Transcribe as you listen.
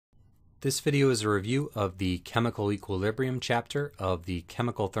This video is a review of the Chemical Equilibrium chapter of the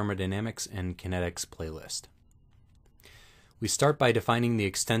Chemical Thermodynamics and Kinetics playlist. We start by defining the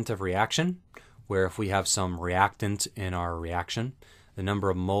extent of reaction, where if we have some reactant in our reaction, the number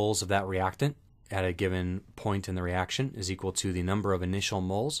of moles of that reactant at a given point in the reaction is equal to the number of initial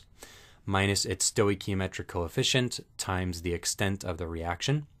moles minus its stoichiometric coefficient times the extent of the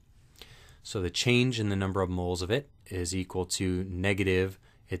reaction. So the change in the number of moles of it is equal to negative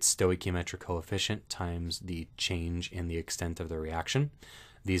its stoichiometric coefficient times the change in the extent of the reaction.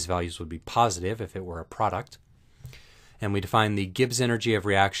 These values would be positive if it were a product. And we define the Gibbs energy of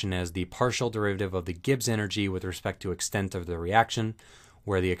reaction as the partial derivative of the Gibbs energy with respect to extent of the reaction,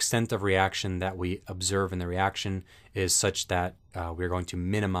 where the extent of reaction that we observe in the reaction is such that we're going to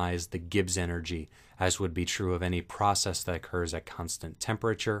minimize the Gibbs energy, as would be true of any process that occurs at constant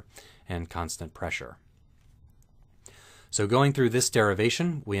temperature and constant pressure. So going through this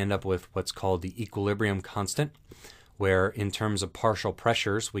derivation, we end up with what's called the equilibrium constant, where in terms of partial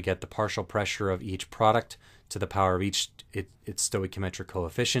pressures, we get the partial pressure of each product to the power of its stoichiometric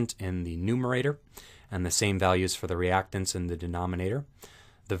coefficient in the numerator, and the same values for the reactants in the denominator.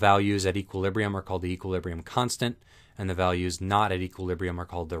 The values at equilibrium are called the equilibrium constant, and the values not at equilibrium are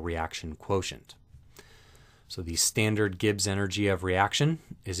called the reaction quotient. So the standard Gibbs energy of reaction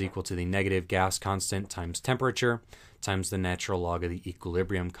is equal to the negative gas constant times temperature times the natural log of the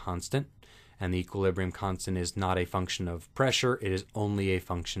equilibrium constant. And the equilibrium constant is not a function of pressure, it is only a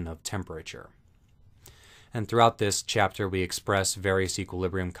function of temperature. And throughout this chapter, we express various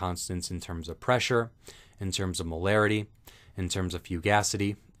equilibrium constants in terms of pressure, in terms of molarity, in terms of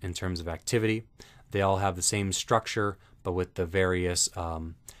fugacity, in terms of activity. They all have the same structure, but with the various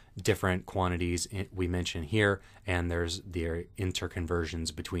different quantities we mention here, and there's the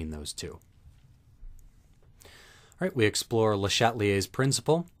interconversions between those two. All right, we explore Le Chatelier's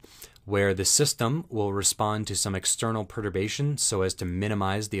principle, where the system will respond to some external perturbation so as to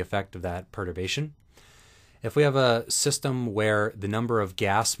minimize the effect of that perturbation. If we have a system where the number of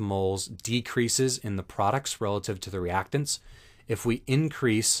gas moles decreases in the products relative to the reactants, if we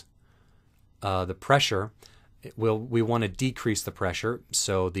increase the pressure, we want to decrease the pressure,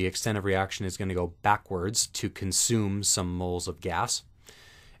 so the extent of reaction is going to go backwards to consume some moles of gas.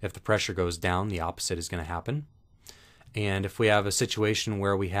 If the pressure goes down, the opposite is going to happen. And if we have a situation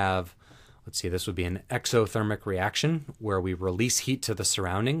where we have, let's see, this would be an exothermic reaction where we release heat to the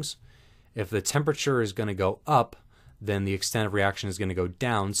surroundings. If the temperature is going to go up, then the extent of reaction is going to go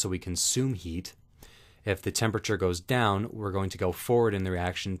down, so we consume heat. If the temperature goes down, we're going to go forward in the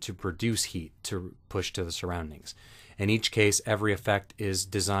reaction to produce heat to push to the surroundings. In each case, every effect is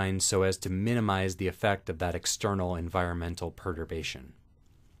designed so as to minimize the effect of that external environmental perturbation.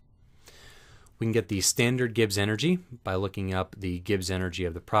 We can get the standard Gibbs energy by looking up the Gibbs energy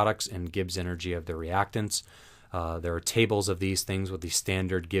of the products and Gibbs energy of the reactants. There are tables of these things with the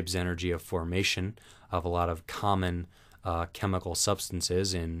standard Gibbs energy of formation of a lot of common chemical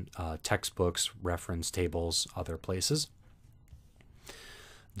substances in textbooks, reference tables, other places.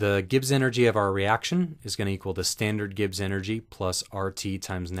 The Gibbs energy of our reaction is going to equal the standard Gibbs energy plus RT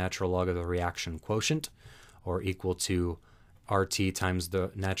times natural log of the reaction quotient, or equal to RT times the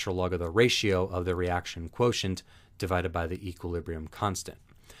natural log of the ratio of the reaction quotient divided by the equilibrium constant.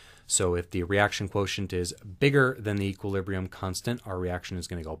 So if the reaction quotient is bigger than the equilibrium constant, our reaction is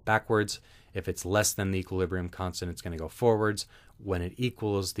going to go backwards. If it's less than the equilibrium constant, it's going to go forwards. When it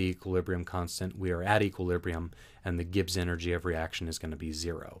equals the equilibrium constant, we are at equilibrium, and the Gibbs energy of reaction is going to be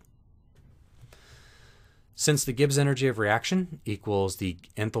 0. Since the Gibbs energy of reaction equals the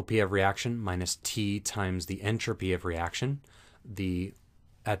enthalpy of reaction minus T times the entropy of reaction,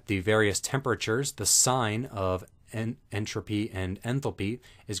 at the various temperatures, the sign of entropy and enthalpy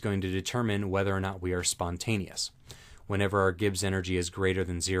is going to determine whether or not we are spontaneous. Whenever our Gibbs energy is greater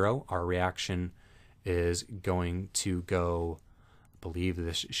than 0, our reaction is going to go, I believe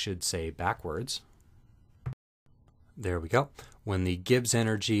this should say backwards. There we go. When the Gibbs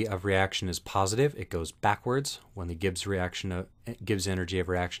energy of reaction is positive, it goes backwards. When the Gibbs energy of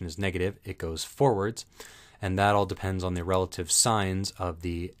reaction is negative, it goes forwards. And that all depends on the relative signs of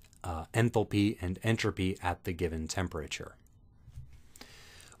the enthalpy and entropy at the given temperature.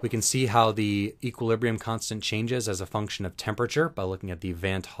 We can see how the equilibrium constant changes as a function of temperature by looking at the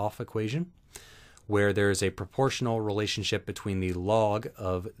Van't Hoff equation, where there is a proportional relationship between the log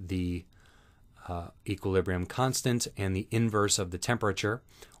of the equilibrium constant and the inverse of the temperature,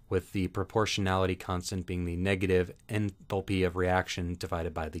 with the proportionality constant being the negative enthalpy of reaction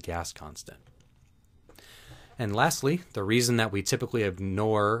divided by the gas constant. And lastly, the reason that we typically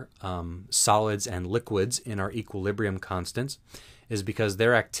ignore solids and liquids in our equilibrium constants is because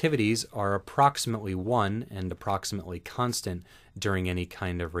their activities are approximately 1 and approximately constant during any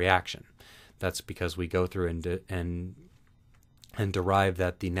kind of reaction. That's because we go through and derive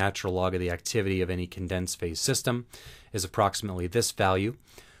that the natural log of the activity of any condensed phase system is approximately this value,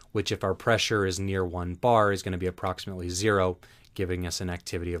 which if our pressure is near 1 bar is going to be approximately 0, giving us an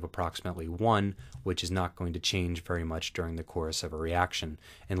activity of approximately 1, which is not going to change very much during the course of a reaction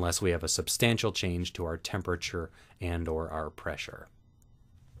unless we have a substantial change to our temperature and or our pressure.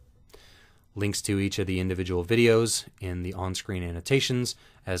 Links to each of the individual videos in the on-screen annotations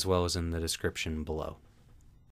as well as in the description below.